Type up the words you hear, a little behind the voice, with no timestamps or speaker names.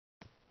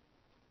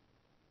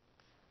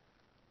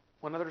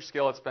One other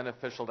skill it's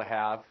beneficial to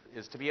have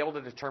is to be able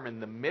to determine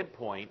the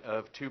midpoint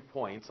of 2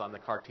 points on the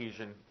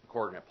Cartesian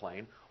coordinate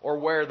plane, or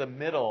where the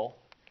middle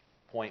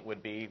point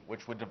would be,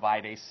 which would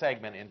divide a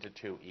segment into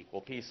 2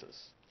 equal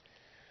pieces.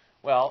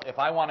 Well, if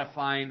I want to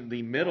find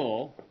the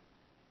middle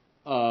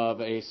of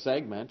a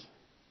segment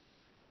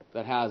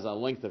that has a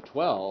length of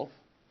 12,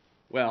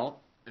 well,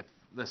 if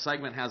the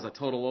segment has a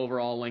total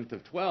overall length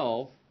of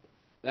 12,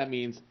 that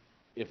means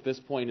if this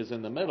point is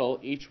in the middle,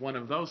 each one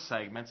of those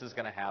segments is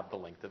going to have the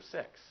length of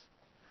 6.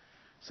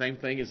 Same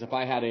thing as if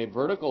I had a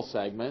vertical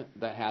segment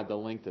that had the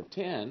length of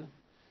 10.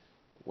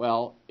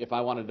 Well, if I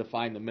wanted to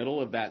find the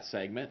middle of that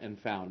segment and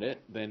found it,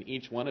 then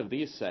each one of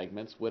these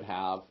segments would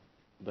have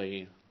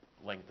the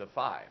length of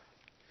 5.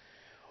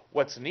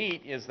 What's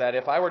neat is that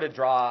if I were to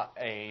draw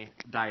a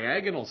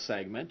diagonal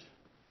segment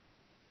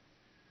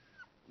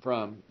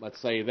from, let's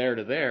say, there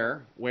to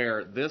there,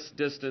 where this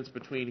distance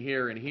between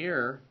here and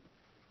here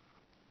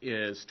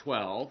is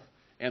 12,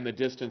 and the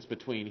distance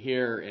between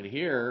here and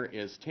here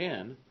is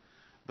 10,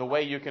 the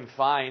way you can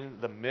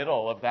find the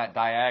middle of that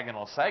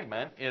diagonal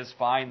segment is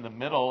find the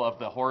middle of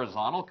the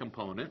horizontal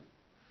component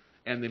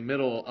and the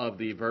middle of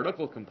the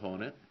vertical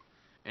component,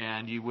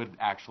 and you would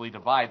actually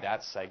divide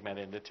that segment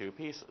into 2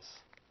 pieces.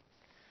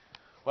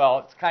 Well,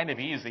 it's kind of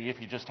easy if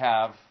you just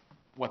have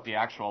what the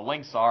actual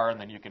lengths are, and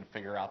then you can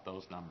figure out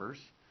those numbers.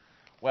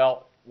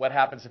 Well, what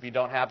happens if you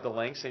don't have the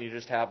lengths and you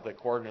just have the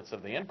coordinates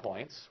of the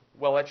endpoints?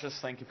 Well, let's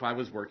just think if I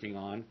was working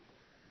on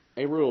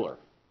a ruler.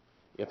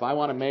 If I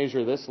want to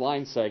measure this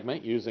line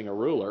segment using a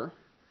ruler,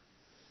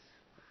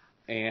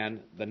 and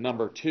the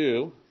number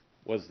 2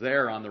 was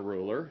there on the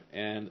ruler,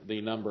 and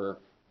the number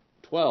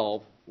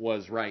 12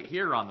 was right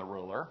here on the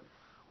ruler,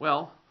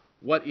 well,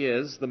 what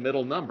is the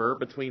middle number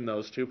between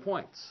those 2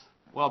 points?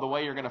 Well, the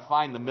way you're going to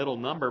find the middle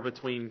number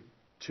between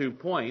 2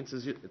 points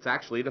is it's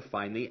actually to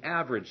find the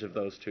average of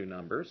those 2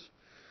 numbers.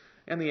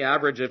 And the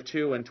average of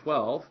 2 and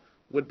 12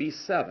 would be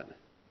 7.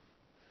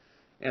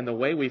 And the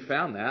way we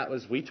found that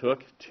was we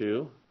took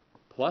 2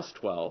 plus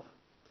 12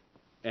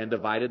 and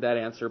divided that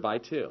answer by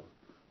 2,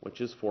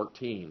 which is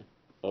 14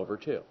 over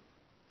 2.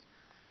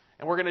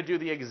 And we're going to do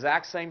the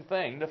exact same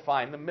thing to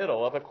find the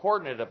middle of a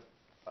coordinate of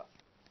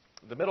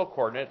the middle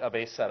coordinate of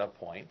a set of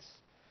points.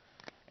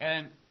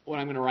 And what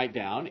I'm going to write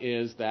down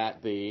is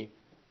that the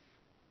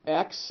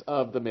x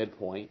of the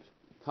midpoint,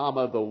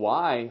 comma the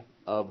y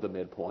of the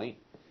midpoint,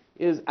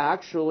 is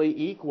actually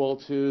equal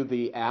to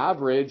the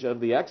average of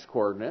the x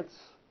coordinates.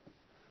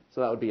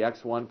 So that would be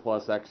x1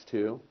 plus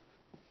x2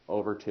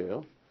 over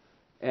 2.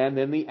 And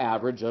then the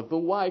average of the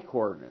y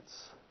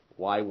coordinates,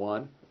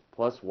 y1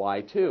 plus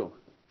y2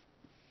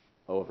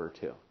 over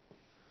 2.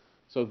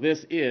 So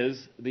this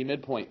is the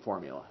midpoint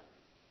formula.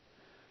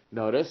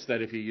 Notice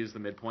that if you use the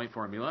midpoint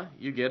formula,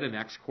 you get an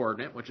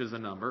x-coordinate, which is a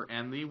number,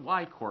 and the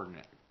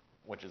y-coordinate,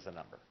 which is a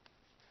number.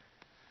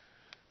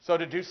 So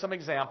to do some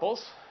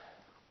examples,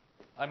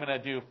 I'm going to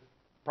do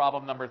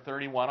problem number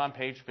 31 on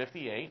page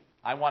 58.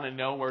 I want to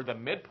know where the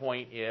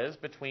midpoint is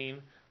between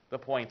the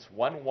points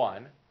 1,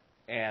 1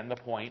 and the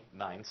point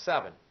 9,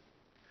 7.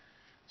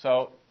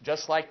 So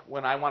just like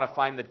when I want to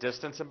find the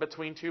distance in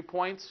between 2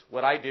 points,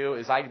 what I do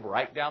is I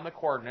write down the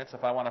coordinates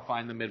if I want to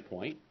find the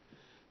midpoint.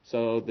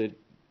 So the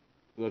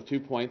 2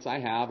 points I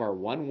have are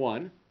 1,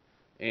 1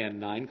 and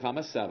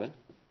 9, 7.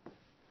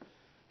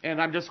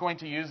 And I'm just going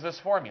to use this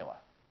formula.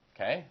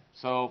 Okay?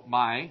 So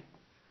my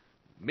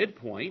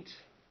midpoint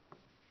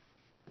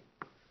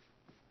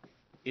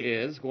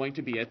is going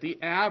to be at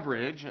the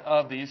average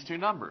of these 2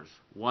 numbers.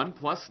 1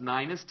 plus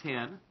 9 is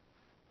 10.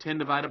 10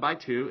 divided by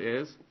 2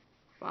 is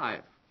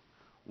 5.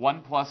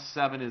 1 plus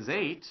 7 is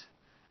 8.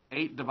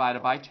 8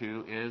 divided by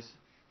 2 is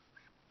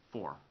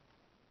 4.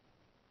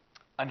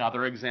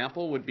 Another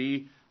example would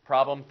be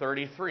problem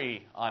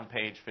 33 on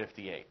page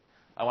 58.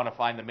 I want to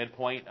find the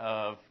midpoint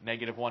of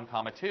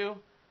 -1, 2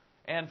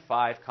 and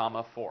 5,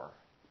 4.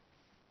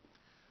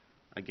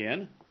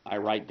 Again, I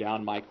write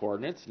down my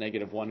coordinates,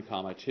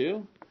 -1,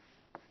 2,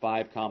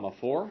 5,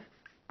 4,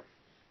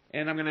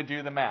 and I'm going to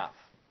do the math.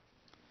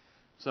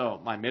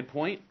 So my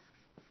midpoint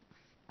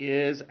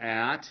is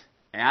at,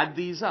 add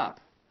these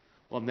up.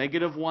 Well,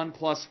 -1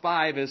 plus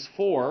 5 is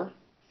 4.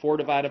 4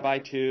 divided by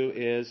 2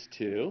 is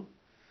 2.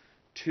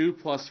 2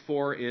 plus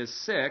 4 is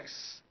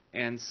 6.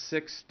 And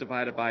 6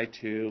 divided by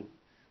 2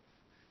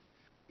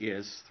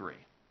 is 3.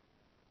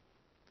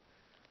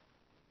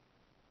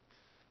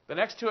 The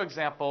next 2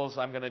 examples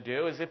I'm going to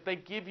do is if they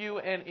give you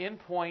an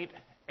endpoint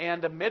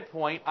and a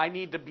midpoint, I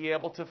need to be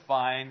able to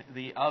find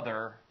the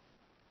other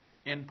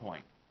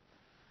endpoint.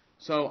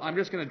 So I'm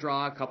just going to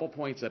draw a couple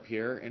points up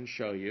here and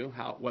show you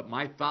what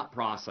my thought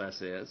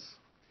process is.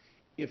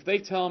 If they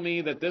tell me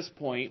that this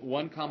point,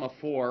 1,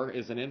 4,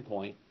 is an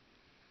endpoint,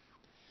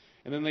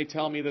 and then they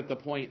tell me that the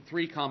point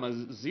 3,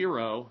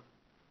 0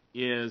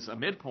 is a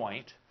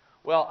midpoint,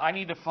 well, I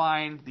need to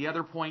find the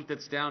other point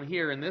that's down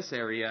here in this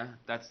area.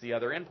 That's the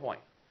other endpoint.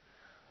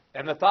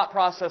 And the thought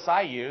process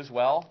I use,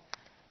 well,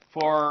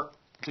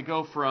 to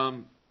go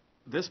from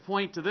this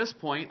point to this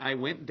point, I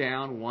went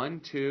down 1,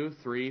 2,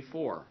 3,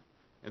 4.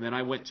 And then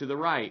I went to the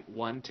right,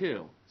 1,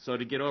 2. So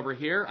to get over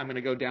here, I'm going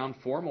to go down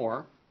 4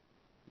 more.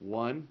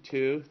 1,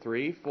 2,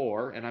 3,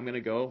 4, and I'm going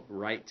to go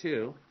right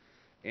 2.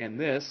 And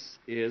this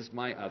is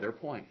my other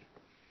point.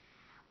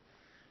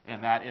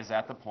 And that is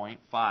at the point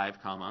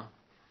 5, comma,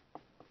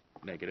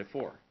 negative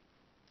 4.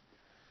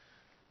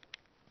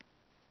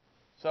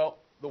 So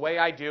the way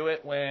I do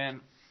it when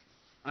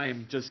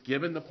I'm just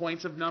given the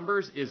points of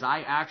numbers is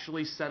I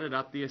actually set it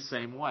up the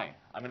same way.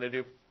 I'm going to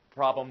do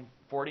problem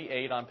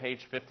 48 on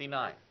page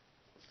 59.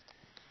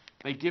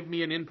 They give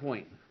me an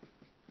endpoint,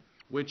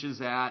 which is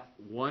at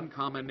 1,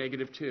 comma,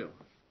 negative 2.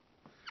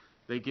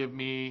 They give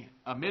me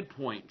a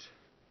midpoint,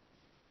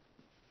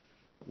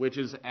 which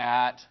is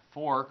at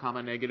 4,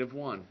 comma, negative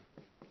 1.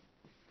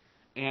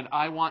 And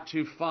I want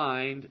to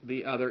find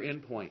the other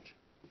endpoint.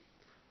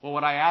 Well,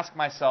 what I ask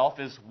myself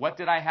is, what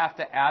did I have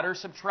to add or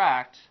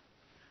subtract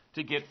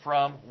to get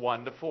from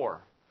 1 to 4?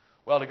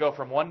 Well, to go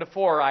from 1 to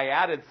 4, I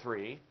added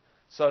 3.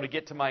 So to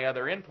get to my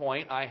other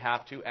endpoint, I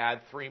have to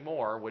add 3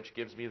 more, which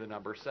gives me the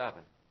number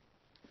 7.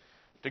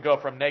 To go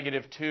from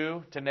negative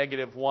 2 to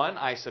negative 1,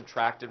 I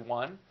subtracted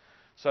 1.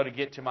 So to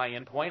get to my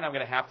endpoint, I'm going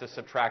to have to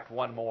subtract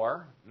 1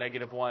 more.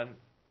 Negative 1,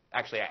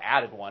 actually I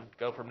added 1.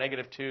 Go from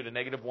negative 2 to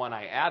negative 1,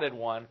 I added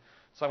 1.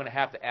 So I'm going to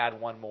have to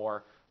add 1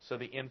 more. So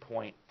the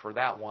endpoint for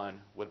that one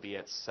would be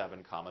at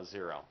 7, comma,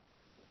 0.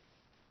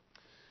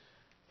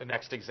 The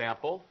next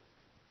example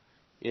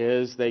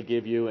is they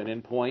give you an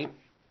endpoint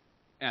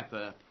at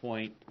the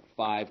point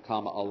 5,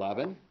 comma,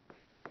 11.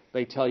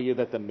 They tell you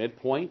that the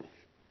midpoint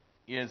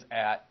is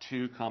at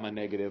 2, comma,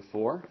 negative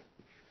 4.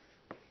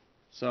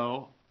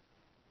 So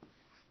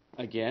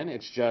again,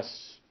 it's just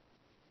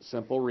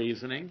simple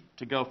reasoning.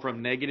 To go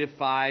from negative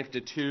 5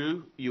 to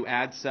 2, you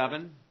add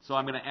 7. So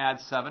I'm going to add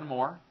 7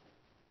 more.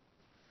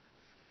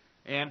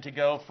 And to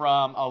go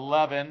from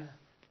 11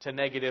 to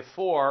negative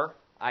 4,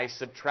 I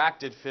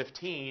subtracted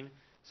 15.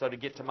 So to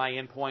get to my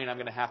endpoint, I'm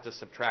going to have to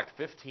subtract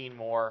 15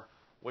 more,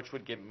 which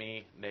would give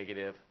me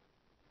negative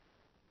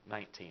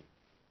 19.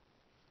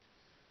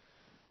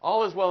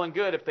 All is well and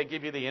good if they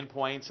give you the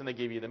endpoints and they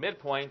give you the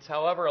midpoints.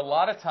 However, a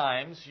lot of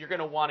times you're going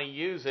to want to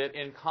use it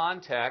in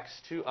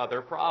context to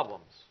other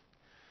problems.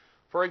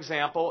 For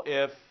example,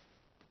 if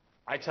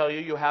I tell you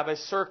you have a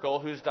circle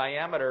whose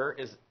diameter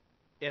is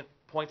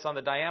points on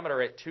the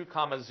diameter at 2,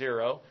 comma,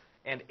 0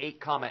 and 8,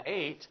 comma,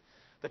 8,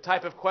 the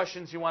type of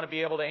questions you want to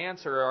be able to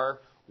answer are,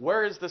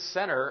 where is the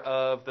center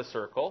of the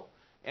circle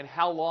and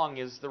how long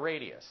is the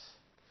radius?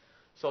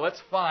 So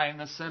let's find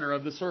the center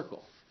of the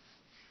circle.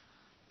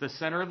 The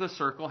center of the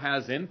circle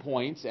has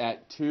endpoints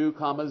at 2,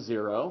 comma,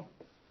 0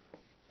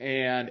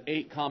 and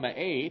 8, comma,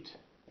 8.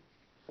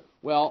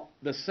 Well,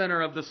 the center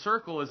of the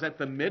circle is at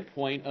the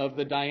midpoint of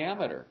the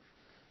diameter.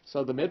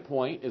 So the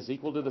midpoint is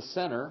equal to the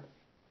center.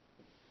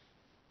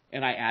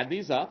 And I add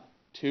these up.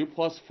 2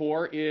 plus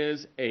 4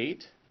 is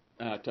 8.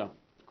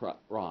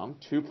 Wrong.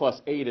 2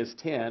 plus 8 is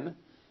 10.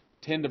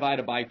 10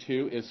 divided by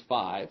 2 is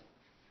 5.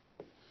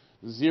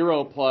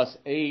 0 plus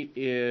 8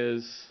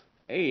 is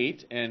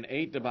 8. And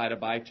 8 divided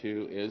by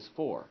 2 is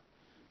 4.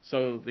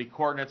 So the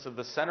coordinates of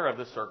the center of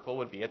the circle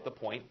would be at the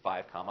point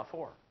 5, comma,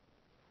 4.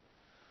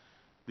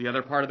 The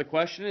other part of the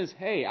question is,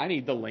 hey, I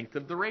need the length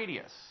of the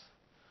radius.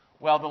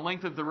 Well, the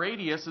length of the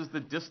radius is the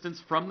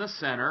distance from the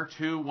center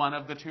to one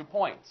of the 2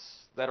 points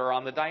that are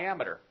on the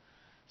diameter.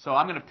 So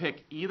I'm going to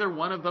pick either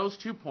one of those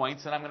 2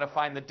 points, and I'm going to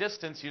find the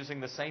distance using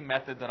the same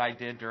method that I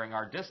did during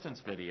our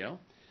distance video.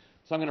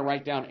 So I'm going to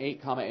write down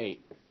 8, comma,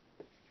 8.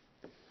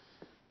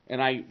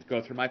 And I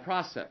go through my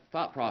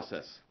thought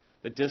process.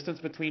 The distance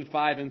between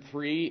 5 and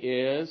 3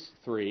 is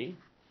 3.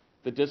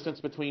 The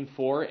distance between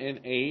 4 and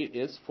 8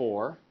 is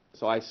 4.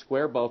 So I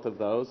square both of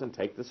those and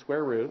take the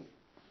square root.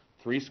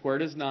 3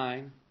 squared is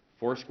 9.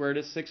 4 squared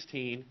is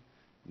 16.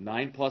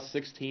 9 plus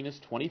 16 is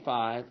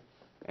 25.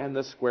 And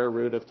the square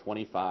root of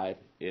 25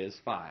 is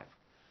 5.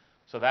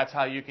 So that's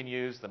how you can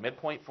use the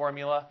midpoint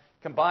formula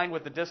combined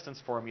with the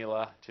distance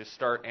formula to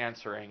start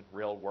answering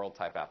real-world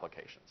type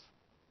applications.